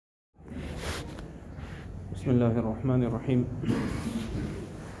Bismillahir Rahmanir Rahim.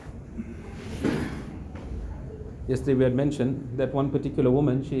 Yesterday we had mentioned that one particular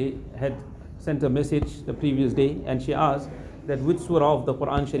woman, she had sent a message the previous day and she asked that which surah of the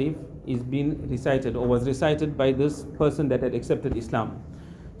Quran Sharif is being recited or was recited by this person that had accepted Islam.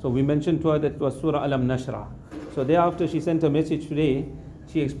 So we mentioned to her that it was Surah Alam Nashra. So thereafter she sent a message today.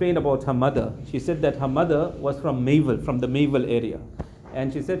 She explained about her mother. She said that her mother was from Mayville, from the Mayville area.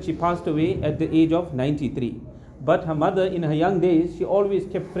 And she said she passed away at the age of 93. But her mother in her young days, she always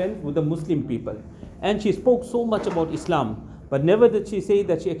kept friends with the Muslim people. And she spoke so much about Islam. But never did she say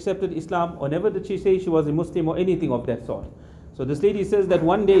that she accepted Islam, or never did she say she was a Muslim or anything of that sort. So this lady says that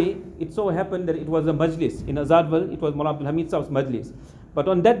one day it so happened that it was a majlis in Azadwal. It was Mullah Abdul Hamid Saheb's majlis. But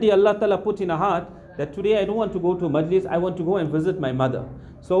on that day Allah Ta'ala put in her heart that today I don't want to go to a majlis, I want to go and visit my mother.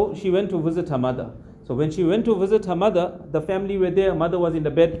 So she went to visit her mother. So when she went to visit her mother, the family were there, her mother was in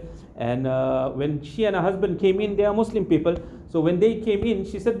the bed, and when she and her husband came in, they are Muslim people. So when they came in,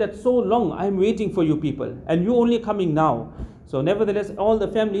 she said that so long I'm waiting for you people and you only coming now. So nevertheless, all the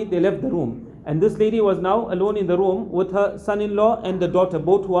family, they left the room. And this lady was now alone in the room with her son-in-law and the daughter,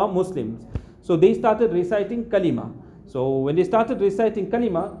 both who are Muslims. So they started reciting Kalima. So when they started reciting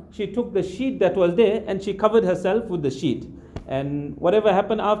Kalima, she took the sheet that was there and she covered herself with the sheet. And whatever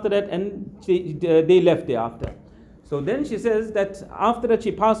happened after that, and they left thereafter. So then she says that after that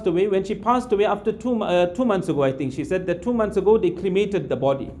she passed away. When she passed away after 2 months ago, I think, she said that 2 months ago they cremated the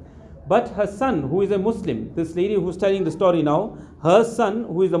body. But her son, who is a Muslim, this lady who's telling the story now, her son,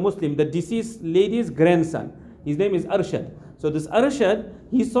 who is a Muslim, the deceased lady's grandson, his name is Arshad. So this Arshad,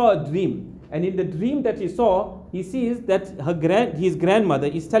 he saw a dream. And in the dream that he saw, he sees that his grandmother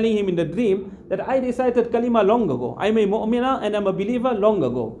is telling him in the dream that I recited Kalima long ago. I'm a mu'mina and I'm a believer long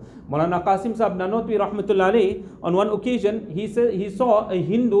ago. Maulana Qasim Saheb Nanotwi Rahmatullah Alayhi, on one occasion, he said he saw a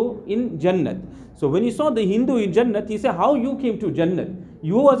Hindu in Jannat. So when he saw the Hindu in Jannat, he said, how you came to Jannat?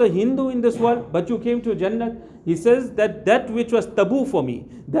 You was a Hindu in this world, but you came to Jannat. He says that which was taboo for me,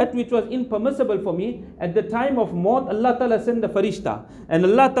 that which was impermissible for me, at the time of Maut, Allah Ta'ala sent the Farishta. And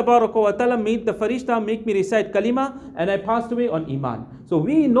Allah Ta'ala made the Farishta make me recite Kalima, and I passed away on Imaan. So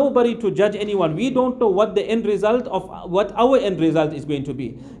we nobody to judge anyone. We don't know what the end result of what our end result is going to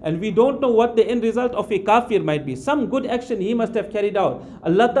be. And we don't know what the end result of a kafir might be. Some good action he must have carried out.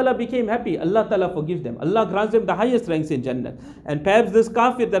 Allah Ta'ala became happy. Allah Ta'ala forgives them. Allah grants them the highest ranks in Jannah. And perhaps this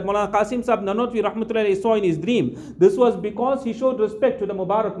kafir that Maulana Qasim Saheb Nanotwi Rahmatullah saw in his dream, this was because he showed respect to the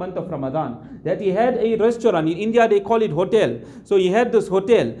Mubarak month of Ramadan. That he had a restaurant. In India they call it hotel. So he had this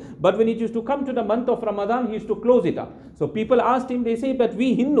hotel. But when it used to come to the month of Ramadan, he used to close it up. So people asked him, they say, but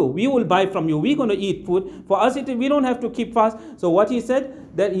we Hindu, we will buy from you. We're going to eat food. For us, we don't have to keep fast. So what he said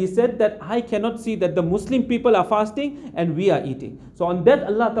that I cannot see that the Muslim people are fasting and we are eating. So on that,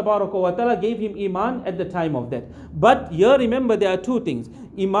 Allah Ta'ala gave him Iman at the time of that. But here remember, there are two things.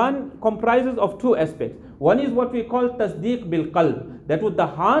 Iman comprises of two aspects. One is what we call tasdeeq bil qalb, that with the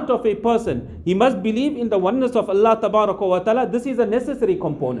heart of a person, he must believe in the oneness of Allah Ta'ala. This is a necessary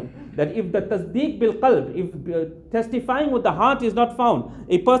component. That if the tasdeeq bil qalb, if testifying with the heart is not found,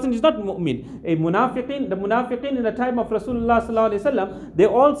 a person is not mu'min. The munafiqin in the time of Rasulullah Sallallahu Alaihi Wasallam, they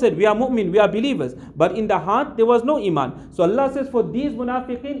all said, we are mu'min, we are believers. But in the heart, there was no iman. So Allah says, for these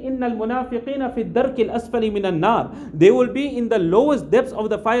munafiqin, innal munafiqina fi darkil asfali minan nar. They will be in the lowest depths of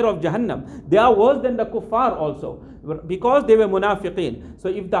the fire of Jahannam. They are worse than the kuffar also, because they were munafiqeen. So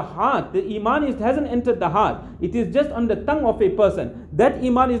if the heart, the iman hasn't entered the heart, it is just on the tongue of a person, that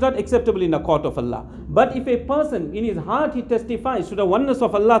iman is not acceptable in the court of Allah. But if a person in his heart he testifies to the oneness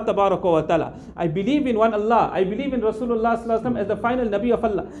of Allah Ta'ala, I believe in one Allah, I believe in Rasulullah Sallallahu Alaihi Wasallam as the final Nabi of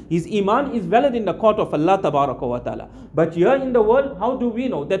Allah, his iman is valid in the court of Allah Ta'ala. But here in the world, how do we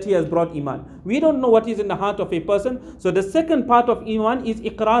know that he has brought iman? We don't know what is in the heart of a person. So the second part of iman is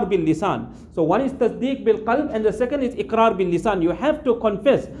iqrar bil lisan. So one is tasdeeq bil qalb and the second is iqrar bil lisan. You have to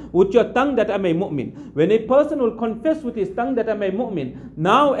confess with your tongue that I'm a mu'min. When a person will confess with his tongue that I'm a mu'min,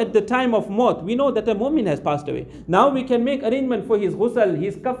 now at the time of maut, we know that a mu'min has passed away. Now we can make arrangement for his ghusl,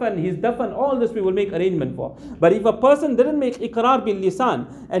 his kafan, his dafan, all this we will make arrangement for. But if a person didn't make iqrar bil lisan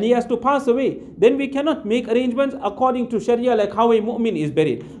and he has to pass away, then we cannot make arrangements according to Sharia like how a mu'min is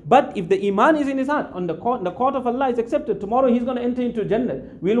buried. But if the iman is in his heart, on the court of Allah is accepted. Tomorrow he's going to enter into Jannah.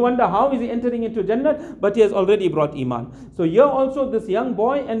 We'll wonder how is he entering into Jannah, but he has already brought iman. So here also this young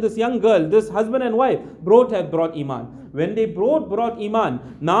boy and this young girl, this husband and wife, both have brought iman. When they brought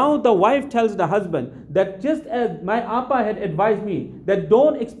iman, now the wife tells the husband that just as my appa had advised me that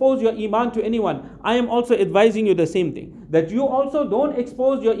don't expose your iman to anyone, I am also advising you the same thing. that you also don't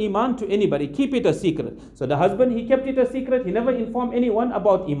expose your Iman to anybody. Keep it a secret. So the husband, he kept it a secret. He never informed anyone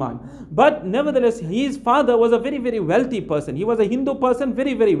about Iman. But nevertheless, his father was a very, very wealthy person. He was a Hindu person,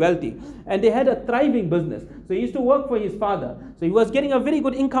 very, very wealthy. And they had a thriving business. So he used to work for his father. So he was getting a very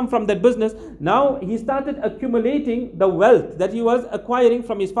good income from that business. Now he started accumulating the wealth that he was acquiring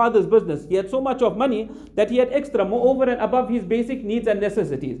from his father's business. He had so much of money that he had extra, more over and above his basic needs and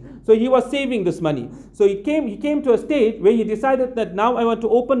necessities. So he was saving this money. So he came to a stage where he decided that now I want to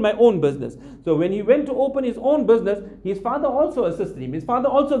open my own business. So when he went to open his own business, his father also assisted him. His father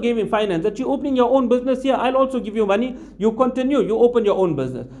also gave him finance. That you opening your own business here, I'll also give you money. You continue, you open your own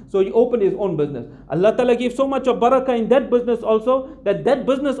business. So he opened his own business. Allah Ta'ala gave so much of barakah in that business also, that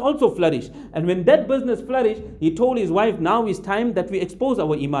business also flourished. And when that business flourished, he told his wife, now is time that we expose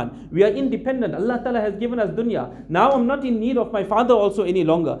our Iman. We are independent. Allah Ta'ala has given us dunya. Now I'm not in need of my father also any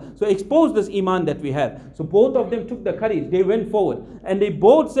longer. So expose this Iman that we have. So both of them took the courage. They went forward. And they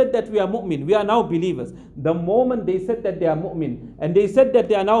both said that we are mu'min. We are now believers. The moment they said that they are mu'min, and they said that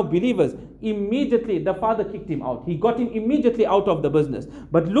they are now believers, immediately the father kicked him out. He got him immediately out of the business.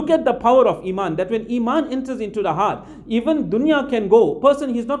 But look at the power of Iman, that when Iman enters into the heart, even dunya can go.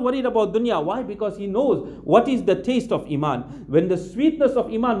 Person, he's not worried about dunya. Why? Because he knows what is the taste of Iman. When the sweetness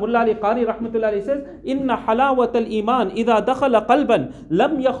of Iman, Mullah Ali Qari Rahmatullahi says, Inna halawat al-Iman idha dakhala qalban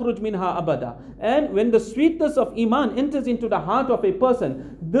lam yakhruj minha abada. And when the sweetness of Iman enters into the heart of a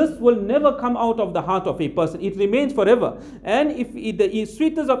person, this will never come out of the heart of a person. It remains forever. And if the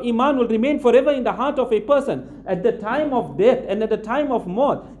sweetness of Iman will remain forever in the heart of a person, at the time of death and at the time of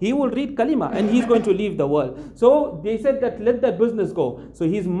maut, he will read kalima and he's going to leave the world. So they said that let that business go. So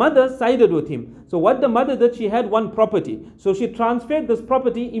his mother sided with him. So what the mother did, she had one property. So she transferred this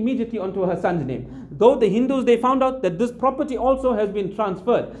property immediately onto her son's name. Though the Hindus, they found out that this property also has been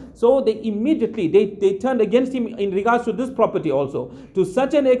transferred. So they immediately, they turned against him in regards to this property also. To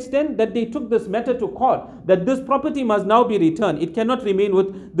such an extent that they took this matter to court, that this property must now be returned. It cannot remain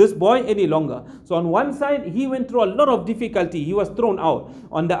with this boy any longer. So on one side, he went through a lot of difficulty. He was thrown out.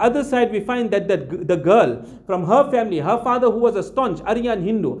 On the other side, we find that the girl from her family, her father who was a staunch Aryan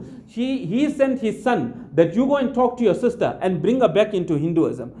Hindu, he sent his son that you go and talk to your sister and bring her back into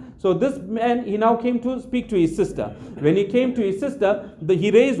Hinduism. So this man, he now came to speak to his sister. When he came to his sister, he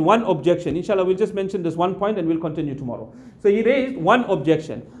raised one objection. Inshallah, we'll just mention this one point and we'll continue tomorrow. So he raised one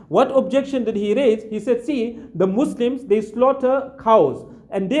objection. What objection did he raise? He said, see, the Muslims, they slaughter cows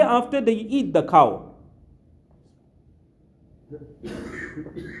and thereafter they eat the cow.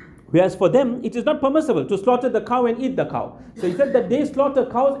 Whereas for them, it is not permissible to slaughter the cow and eat the cow. So he said that they slaughter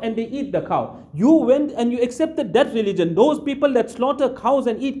cows and they eat the cow. You went and you accepted that religion. Those people that slaughter cows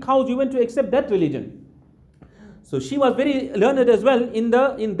and eat cows, you went to accept that religion. So she was very learned as well in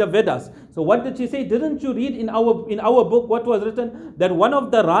the Vedas. So what did she say? Didn't you read in our book what was written? That one of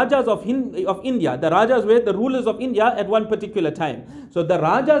the Rajas of India, the Rajas were the rulers of India at one particular time. So the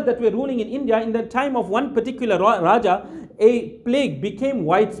Rajas that were ruling in India, in the time of one particular Raja, a plague became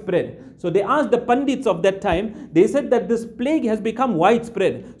widespread. So they asked the Pandits of that time, they said that this plague has become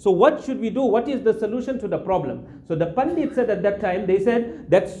widespread. So what should we do? What is the solution to the problem? So the Pandits said at that time, they said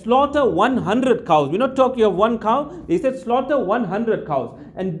that slaughter 100 cows. We're not talking of one cow. They said slaughter 100 cows.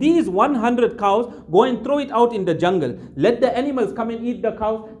 And these 100 cows, go and throw it out in the jungle. Let the animals come and eat the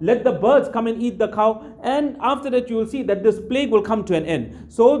cows. Let the birds come and eat the cow. And after that you will see that this plague will come to an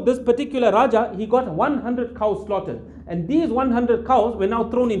end. So this particular Raja, he got 100 cows slaughtered. And these 100 cows were now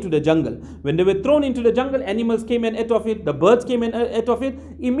thrown into the jungle. When they were thrown into the jungle, animals came and ate of it, the birds came and ate of it.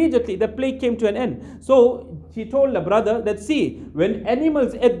 Immediately the plague came to an end. So she told the brother that, see, when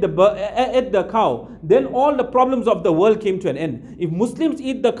animals ate the cow, then all the problems of the world came to an end. If Muslims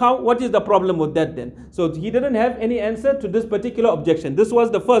eat the cow, what is the problem with that then? So he didn't have any answer to this particular objection. This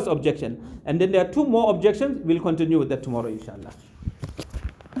was the first objection. And then there are two more objections. We'll continue with that tomorrow, inshallah.